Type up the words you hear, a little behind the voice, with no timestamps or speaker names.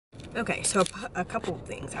Okay, so a couple of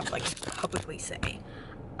things I would like to publicly say.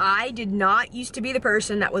 I did not used to be the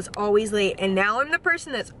person that was always late, and now I'm the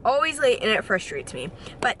person that's always late, and it frustrates me.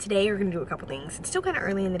 But today we're gonna do a couple things. It's still kind of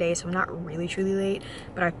early in the day, so I'm not really truly late,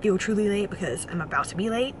 but I feel truly late because I'm about to be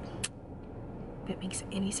late. If it makes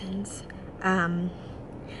any sense.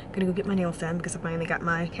 Gonna go get my nails done because I finally got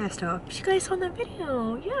my cast off. You guys saw that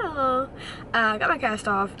video, yeah. Got my cast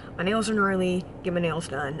off, my nails are gnarly, get my nails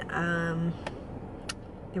done.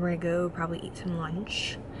 Then we're gonna go probably eat some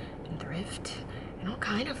lunch in Thrift and all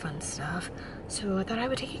kind of fun stuff. So I thought I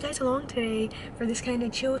would take you guys along today for this kind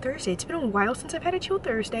of chill Thursday. It's been a while since I've had a chill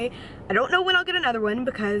Thursday. I don't know when I'll get another one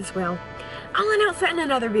because, well, I'll announce that in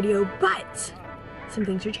another video, but some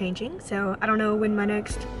things are changing. So I don't know when my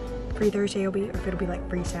next free Thursday will be, or if it'll be like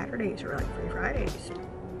free Saturdays or like free Fridays.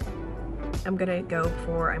 I'm gonna go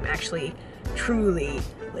before I'm actually truly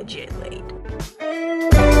legit late.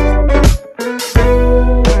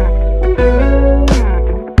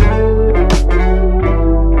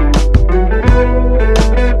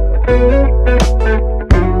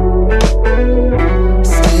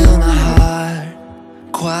 Still my heart,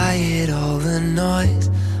 quiet all the noise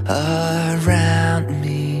around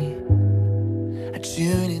me. I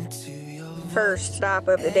tune into your First stop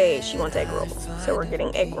of the day, she wants egg rolls. So we're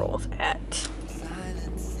getting egg rolls at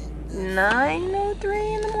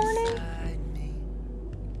 9:03 in the morning.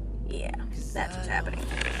 Yeah, that's what's happening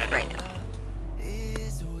right now.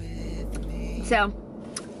 So,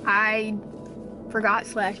 I forgot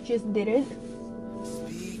 / just didn't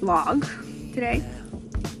vlog today.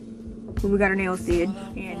 We got our nails did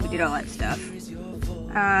and we did all that stuff.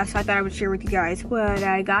 So I thought I would share with you guys what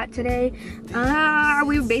I got today.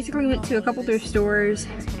 We basically went to a couple thrift stores,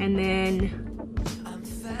 and then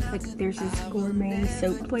like there's this gourmet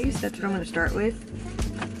soap place. That's what I'm gonna start with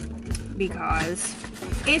because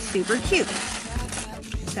it's super cute.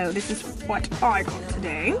 So this is what I got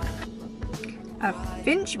today. A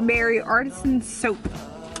Finchberry Artisan Soap.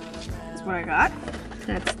 That's what I got.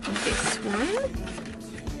 That's this one.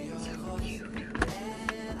 So cute.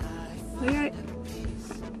 Look at it.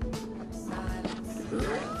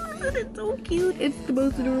 It's so cute. It's the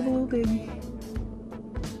most adorable little thing.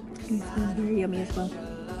 And it smells very yummy as well.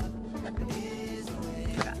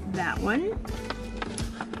 Got that one.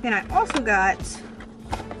 Then I also got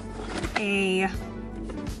a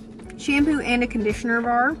shampoo and a conditioner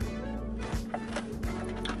bar.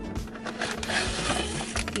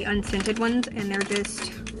 The unscented ones, and they're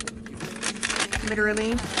just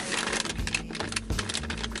literally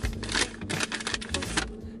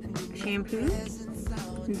shampoo.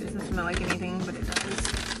 It doesn't smell like anything, but it does.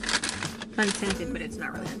 Unscented, but it's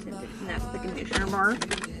not really unscented. And that's the conditioner bar.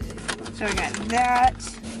 So I got that.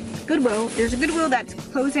 Goodwill. There's a Goodwill that's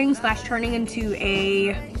closing / turning into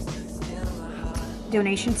a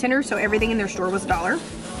donation center, so everything in their store was $1.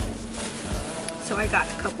 So I got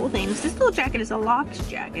a couple things. This little jacket is a locked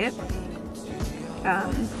jacket.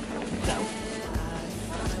 So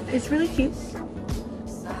it's really cute.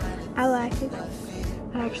 I like it.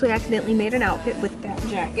 I actually accidentally made an outfit with that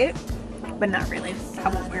jacket, but not really. I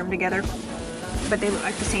won't wear them together, but they look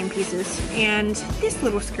like the same pieces. And this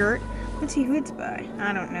little skirt, let's see who it's by.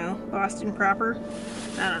 I don't know. Boston Proper?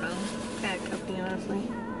 I don't know. Bad company, honestly.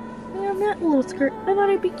 Yeah, that little skirt. I thought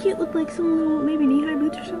it'd be cute. Look like some little, maybe knee-high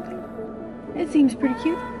boots or something. It seems pretty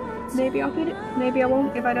cute. Maybe I'll fit it. Maybe I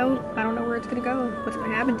won't. If I don't know where it's gonna go. What's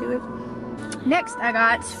gonna happen to it. Next, I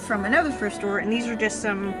got from another thrift store, and these are just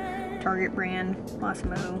some Target brand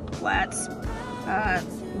Massimo flats.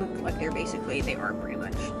 Look like they are pretty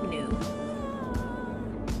much new.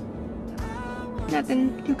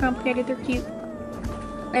 Nothing too complicated, they're cute.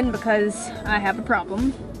 And because I have a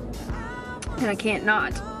problem, and I can't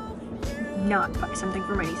not buy something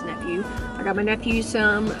for my niece and nephew, I got my nephew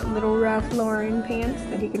some little Ralph Lauren pants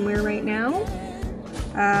that he can wear right now,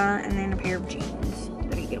 and then a pair of jeans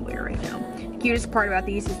that he can wear right now. The cutest part about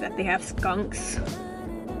these is that they have skunks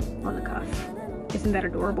on the cuff. Isn't that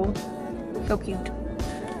adorable? So cute.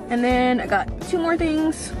 And then I got two more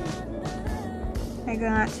things. I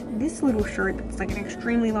got this little shirt that's like an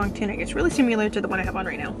extremely long tunic. It's really similar to the one I have on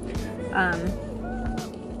right now.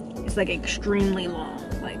 It's like extremely long.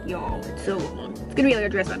 Like, y'all, it's so long. It's gonna be like a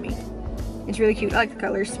dress on me. It's really cute. I like the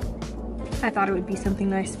colors. I thought it would be something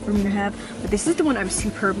nice for me to have. But this is the one I'm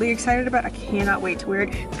superbly excited about. I cannot wait to wear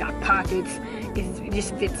it. It's got pockets. It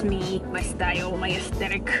just fits me, my style, my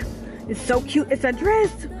aesthetic. It's so cute. It's a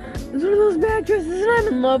dress. It's one of those bag dresses and I'm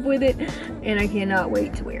in love with it. And I cannot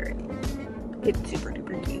wait to wear it. It's super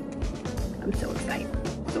duper cute. I'm so excited.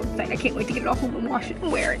 So excited. I can't wait to get it all home and wash it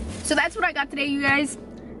and wear it. So that's what I got today, you guys.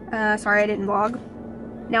 Sorry I didn't vlog.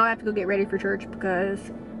 Now I have to go get ready for church because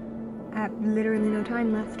I have literally no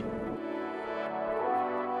time left.